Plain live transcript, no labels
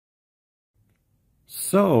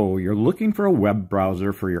So, you're looking for a web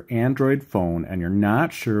browser for your Android phone and you're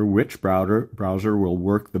not sure which browser will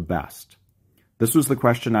work the best. This was the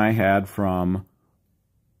question I had from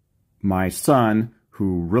my son,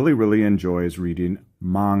 who really enjoys reading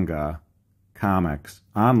manga comics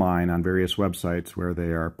online on various websites where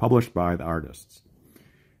they are published by the artists.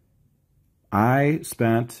 I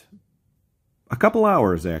spent a couple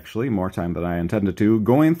hours, actually, more time than I intended to,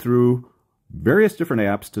 going through various different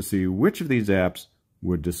apps to see which of these apps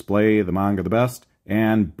would display the manga the best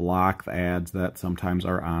and block the ads that sometimes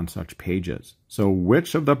are on such pages. So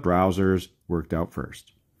which of the browsers worked out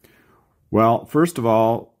first? Well, first of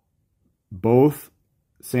all, both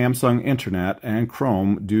Samsung Internet and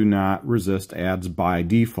Chrome do not resist ads by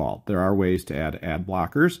default. There are ways to add ad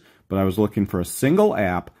blockers, but I was looking for a single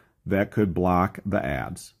app that could block the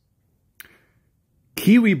ads.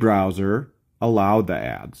 Kiwi browser allowed the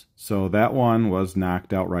ads, so that one was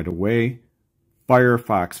knocked out right away.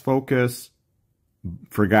 Firefox Focus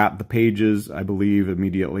forgot the pages, I believe,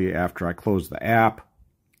 immediately after I closed the app.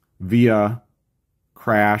 Via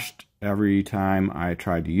crashed every time I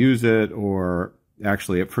tried to use it, or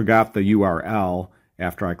actually it forgot the URL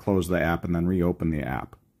after I closed the app and then reopened the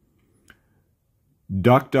app.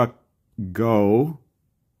 DuckDuckGo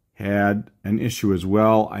had an issue as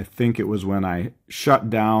well. I think it was when I shut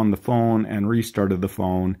down the phone and restarted the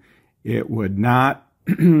phone, it would not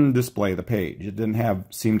display the page. It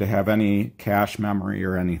didn't seem to have any cache memory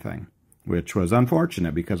or anything, which was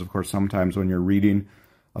unfortunate because, of course, sometimes when you're reading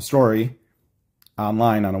a story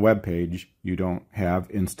online on a web page, you don't have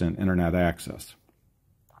instant internet access.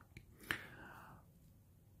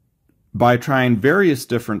 By trying various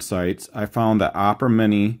different sites, I found that Opera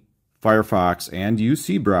Mini, Firefox, and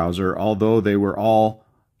UC Browser, although they were all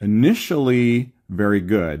initially very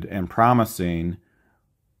good and promising,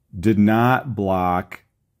 did not block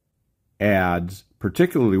ads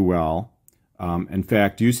particularly well. In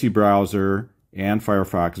fact, UC Browser and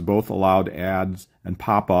Firefox both allowed ads and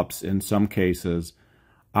pop-ups in some cases.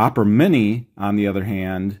 Opera Mini, on the other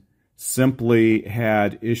hand, simply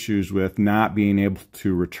had issues with not being able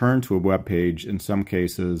to return to a web page in some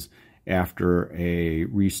cases after a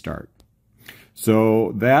restart.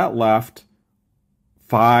 So that left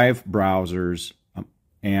 5 browsers,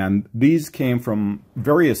 and these came from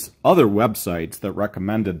various other websites that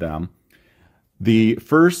recommended them. The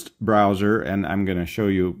first browser, and I'm going to show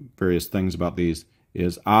you various things about these,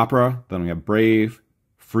 is Opera. Then we have Brave,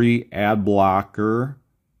 Free Adblocker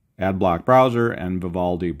Browser, and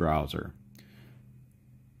Vivaldi Browser.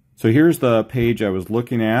 So here's the page I was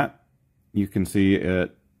looking at. You can see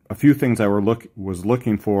it. A few things I was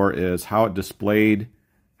looking for is how it displayed,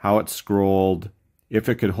 how it scrolled, if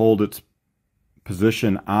it could hold its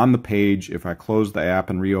position on the page if I close the app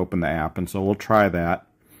and reopen the app, and so we'll try that.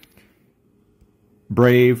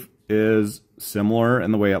 Brave is similar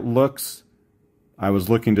in the way it looks. I was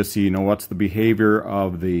looking to see, what's the behavior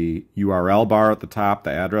of the URL bar at the top,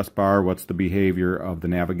 the address bar, what's the behavior of the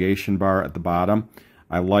navigation bar at the bottom.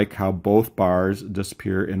 I like how both bars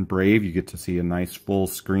disappear in Brave. You get to see a nice full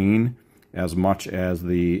screen as much as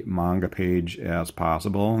the manga page as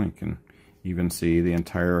possible. You can even see the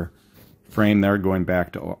entire frame there going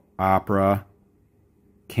back to Opera.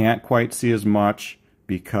 Can't quite see as much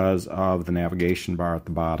because of the navigation bar at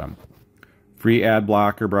the bottom. Free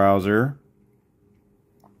Adblocker Browser.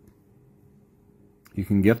 You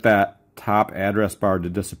can get that top address bar to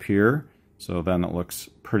disappear, so then it looks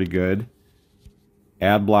pretty good.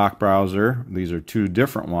 Adblock Browser, these are 2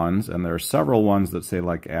 different ones, and there are several ones that say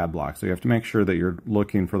like Adblock, so you have to make sure that you're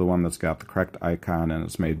looking for the one that's got the correct icon and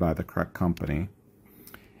it's made by the correct company.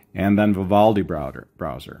 And then Vivaldi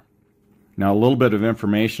Browser. Now a little bit of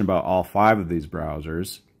information about all 5 of these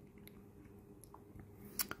browsers.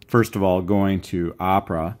 First of all, going to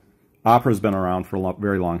Opera. Opera's been around for a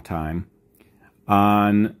very long time.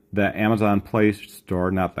 On the Amazon Play Store,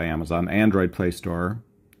 not the Amazon, Android Play Store,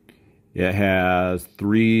 it has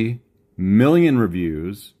 3 million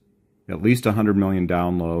reviews, at least 100 million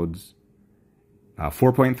downloads,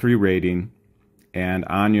 4.3 rating, and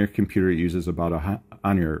on your computer it uses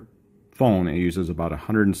on your phone it uses about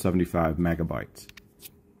 175 megabytes.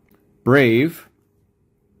 Brave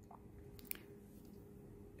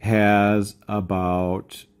has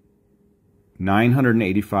about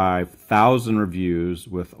 985,000 reviews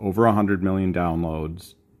with over 100 million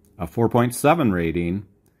downloads, a 4.7 rating.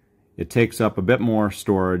 It takes up a bit more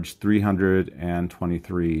storage,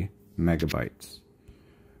 323 megabytes.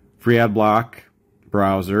 Free Adblock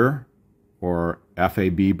Browser, or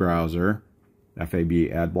FAB Browser, FAB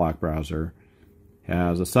Adblock Browser,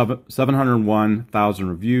 has a 701,000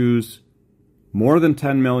 reviews, more than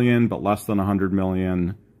 10 million, but less than 100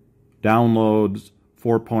 million downloads,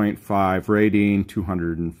 4.5 rating,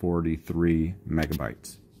 243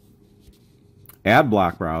 megabytes.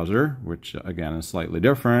 Adblock Browser, which again is slightly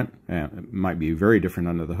different, and it might be very different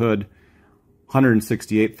under the hood,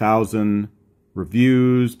 168,000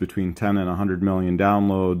 reviews, between 10 and 100 million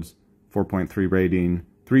downloads, 4.3 rating,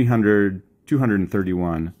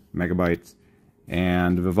 231 megabytes.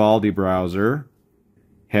 And Vivaldi Browser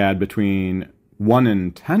had between 1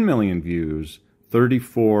 and 10 million views,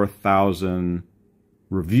 34,000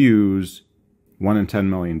 reviews, 1 in 10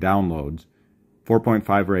 million downloads,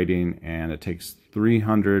 4.5 rating, and it takes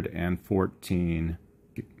 314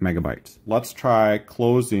 megabytes. Let's try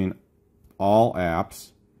closing all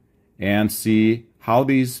apps and see how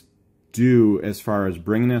these do as far as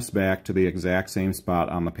bringing us back to the exact same spot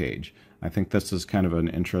on the page. I think this is kind of an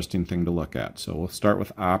interesting thing to look at. So we'll start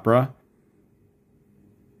with Opera.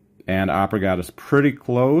 And Opera got us pretty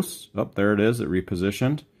close. Oh, there it is. It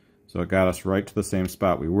repositioned. So it got us right to the same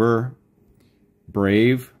spot we were.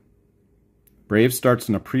 Brave. Brave starts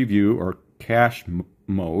in a preview or cache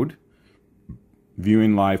mode.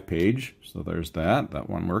 Viewing live page. So there's that. That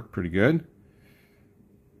one worked pretty good.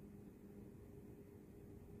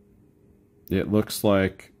 It looks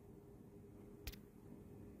like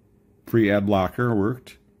Free Adblocker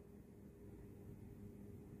worked.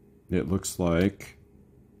 It looks like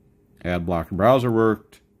Adblock Browser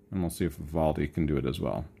worked, and we'll see if Vivaldi can do it as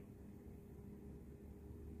well.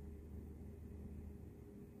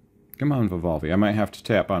 Come on, Vivaldi. I might have to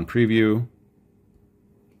tap on preview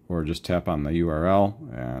or just tap on the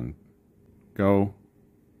URL and go.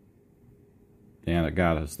 And it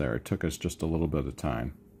got us there. It took us just a little bit of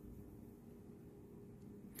time.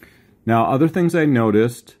 Now, other things I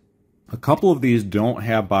noticed, a couple of these don't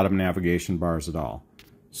have bottom navigation bars at all.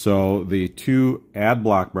 So the two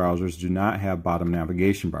Adblock browsers do not have bottom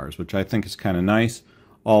navigation bars, which I think is kind of nice.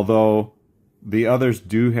 Although the others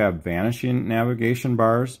do have vanishing navigation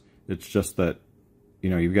bars. It's just that, you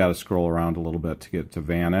know, you've got to scroll around a little bit to get it to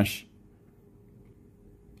vanish.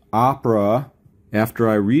 Opera, after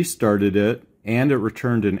I restarted it and it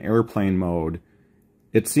returned in airplane mode,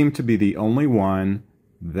 it seemed to be the only one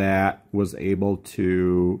that was able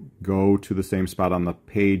to go to the same spot on the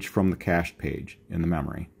page from the cached page in the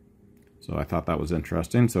memory. So I thought that was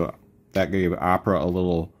interesting. So that gave Opera a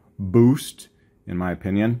little boost, in my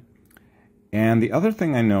opinion. And the other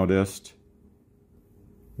thing I noticed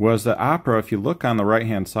was that Opera, if you look on the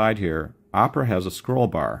right-hand side here, Opera has a scroll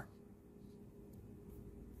bar.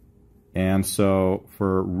 And so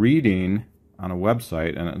for reading on a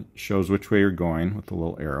website, and it shows which way you're going with the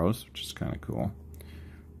little arrows, which is kind of cool.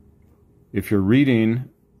 If you're reading,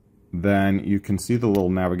 then you can see the little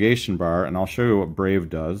navigation bar, and I'll show you what Brave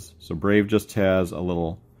does. So Brave just has a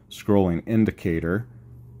little scrolling indicator.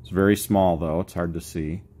 It's very small though, it's hard to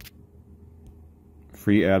see.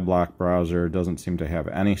 Free Adblock Browser doesn't seem to have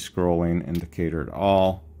any scrolling indicator at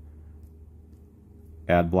all.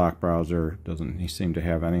 Adblock Browser doesn't seem to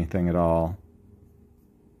have anything at all.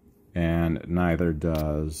 And neither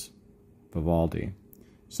does Vivaldi.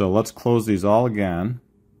 So let's close these all again.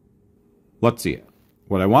 Let's see it.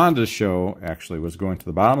 What I wanted to show actually was going to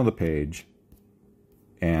the bottom of the page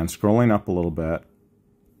and scrolling up a little bit.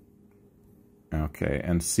 Okay,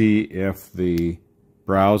 and see if the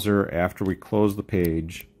browser, after we close the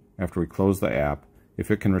page, after we close the app, if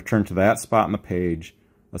it can return to that spot on the page,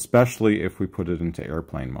 especially if we put it into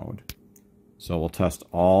airplane mode. So we'll test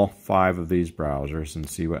all 5 of these browsers and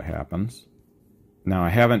see what happens. Now I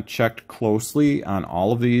haven't checked closely on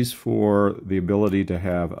all of these for the ability to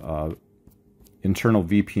have a internal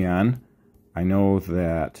VPN. I know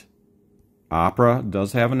that Opera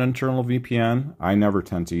does have an internal VPN. I never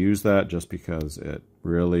tend to use that just because it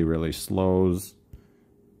really slows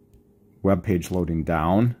web page loading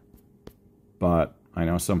down. But I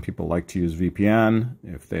know some people like to use VPN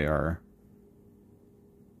if they are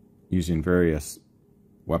using various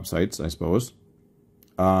websites, I suppose.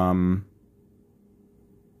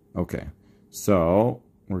 Okay, so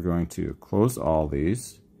we're going to close all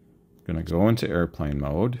these. Going to go into airplane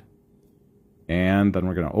mode, and then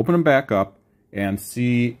we're going to open them back up and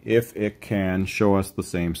see if it can show us the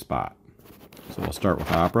same spot. So we'll start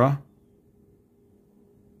with Opera.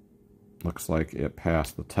 Looks like it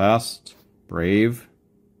passed the test. Brave,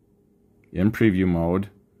 in preview mode.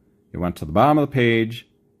 It went to the bottom of the page.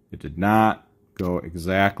 It did not go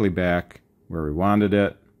exactly back where we wanted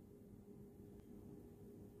it.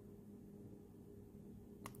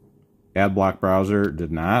 Adblock Browser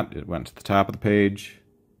did not. It went to the top of the page.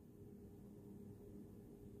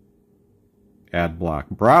 Adblock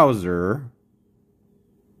Browser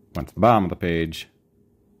went to the bottom of the page.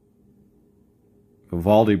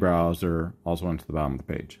 Vivaldi browser also went to the bottom of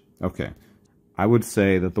the page. Okay. I would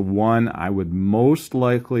say that the one I would most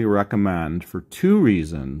likely recommend for 2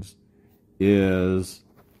 reasons is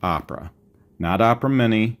Opera. Not Opera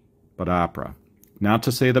Mini, but Opera. Not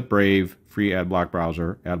to say that Brave, Free Adblock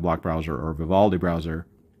Browser, or Vivaldi browser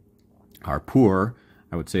are poor.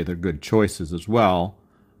 I would say they're good choices as well.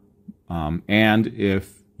 And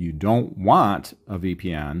if you don't want a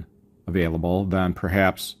VPN available, then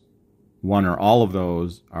perhaps one or all of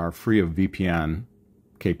those are free of VPN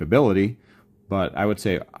capability. But I would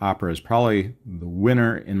say Opera is probably the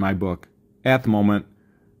winner in my book at the moment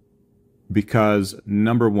because,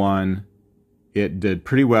 number one, it did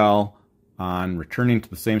pretty well on returning to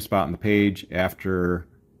the same spot on the page after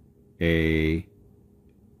a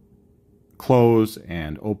close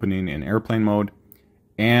and opening in airplane mode.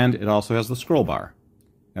 And it also has the scroll bar.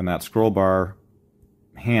 And that scroll bar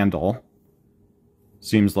handle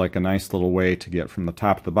seems like a nice little way to get from the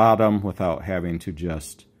top to the bottom without having to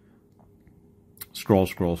just scroll.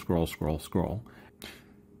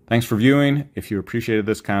 Thanks for viewing. If you appreciated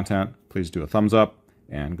this content, please do a thumbs up,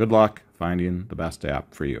 and good luck finding the best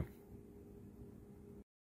app for you.